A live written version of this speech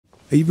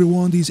Hey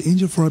everyone, this is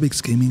Angel for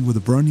Apex Gaming with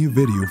a brand new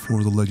video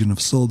for The Legend of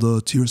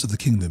Zelda Tears of the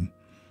Kingdom.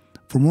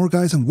 For more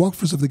guides and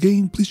walkthroughs of the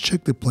game, please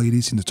check the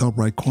playlist in the top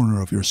right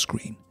corner of your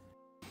screen.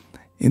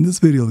 In this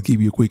video, I'll give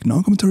you a quick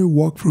non-commentary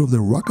walkthrough of the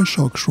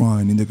Rakashog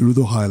Shrine in the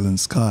Gerudo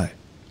Highlands Sky.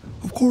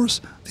 Of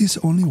course, this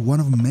is only one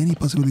of many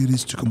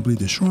possibilities to complete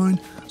the shrine,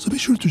 so be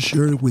sure to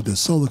share with the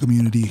Zelda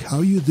community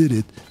how you did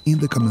it in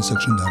the comment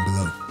section down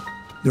below.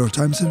 There are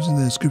timestamps in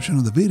the description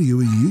of the video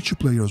and YouTube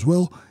player as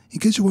well, in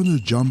case you want to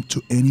jump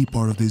to any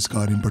part of this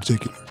guide in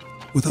particular.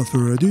 Without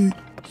further ado,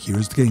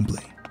 here's the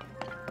gameplay.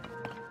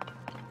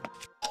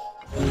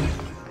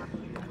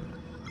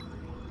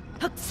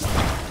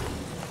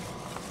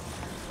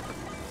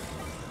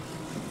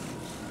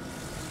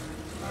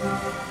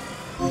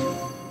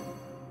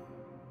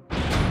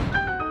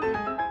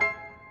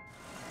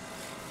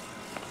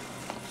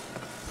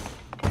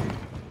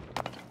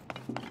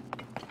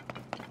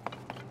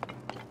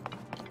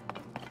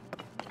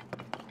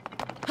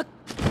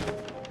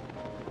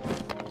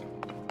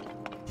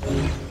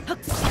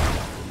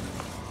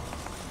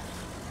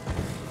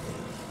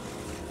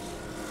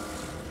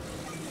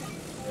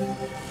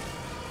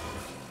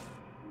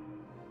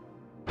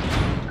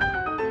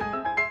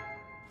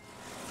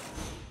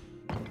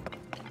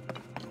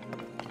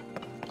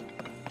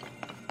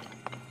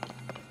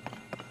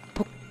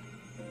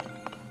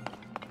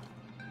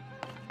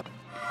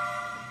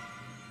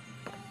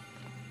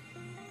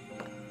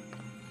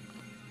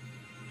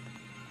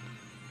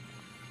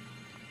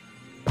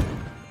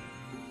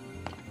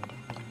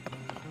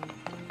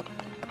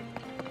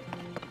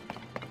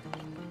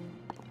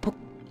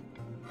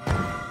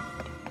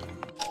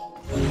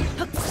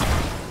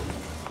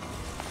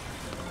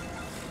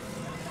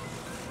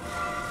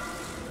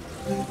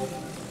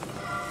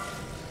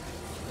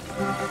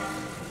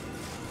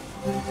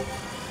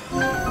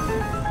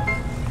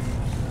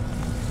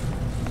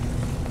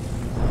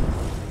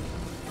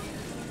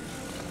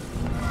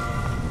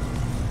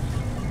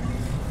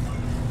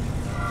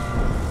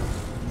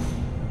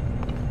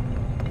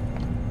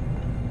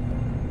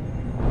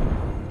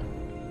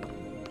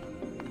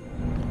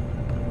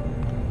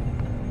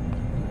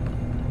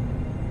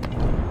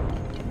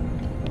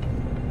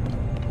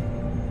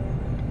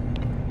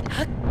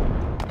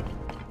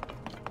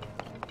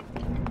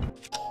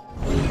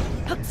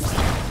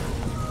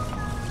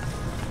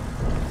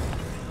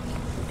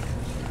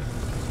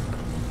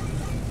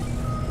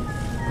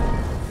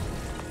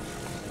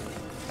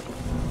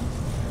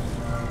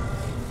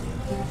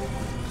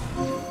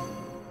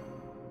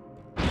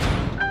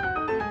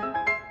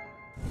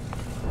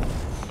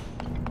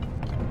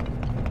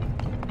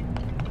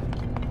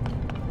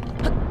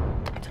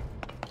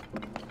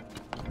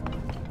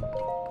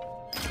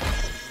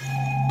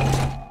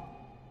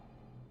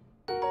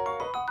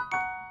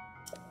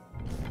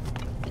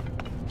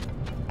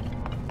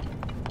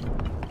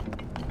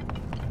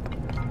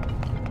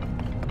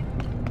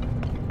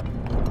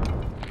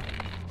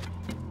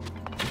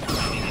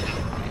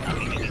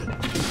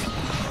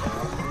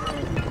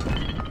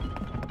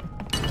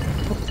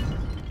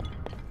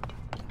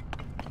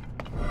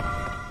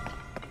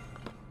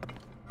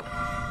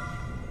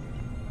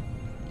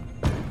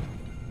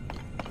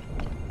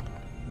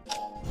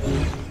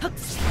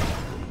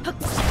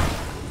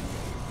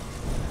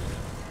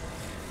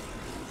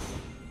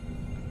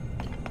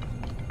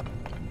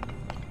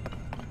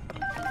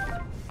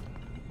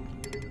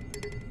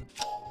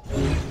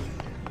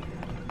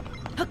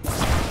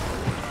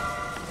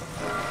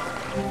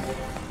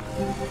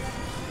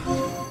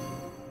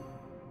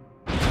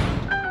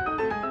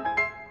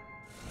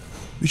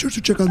 Be sure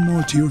to check out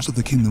more Tears of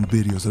the Kingdom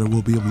videos that I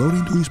will be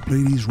uploading to this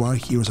playlist right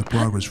here as I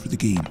progress through the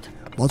game.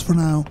 But for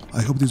now,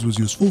 I hope this was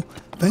useful,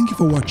 thank you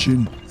for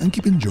watching and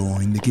keep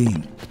enjoying the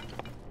game.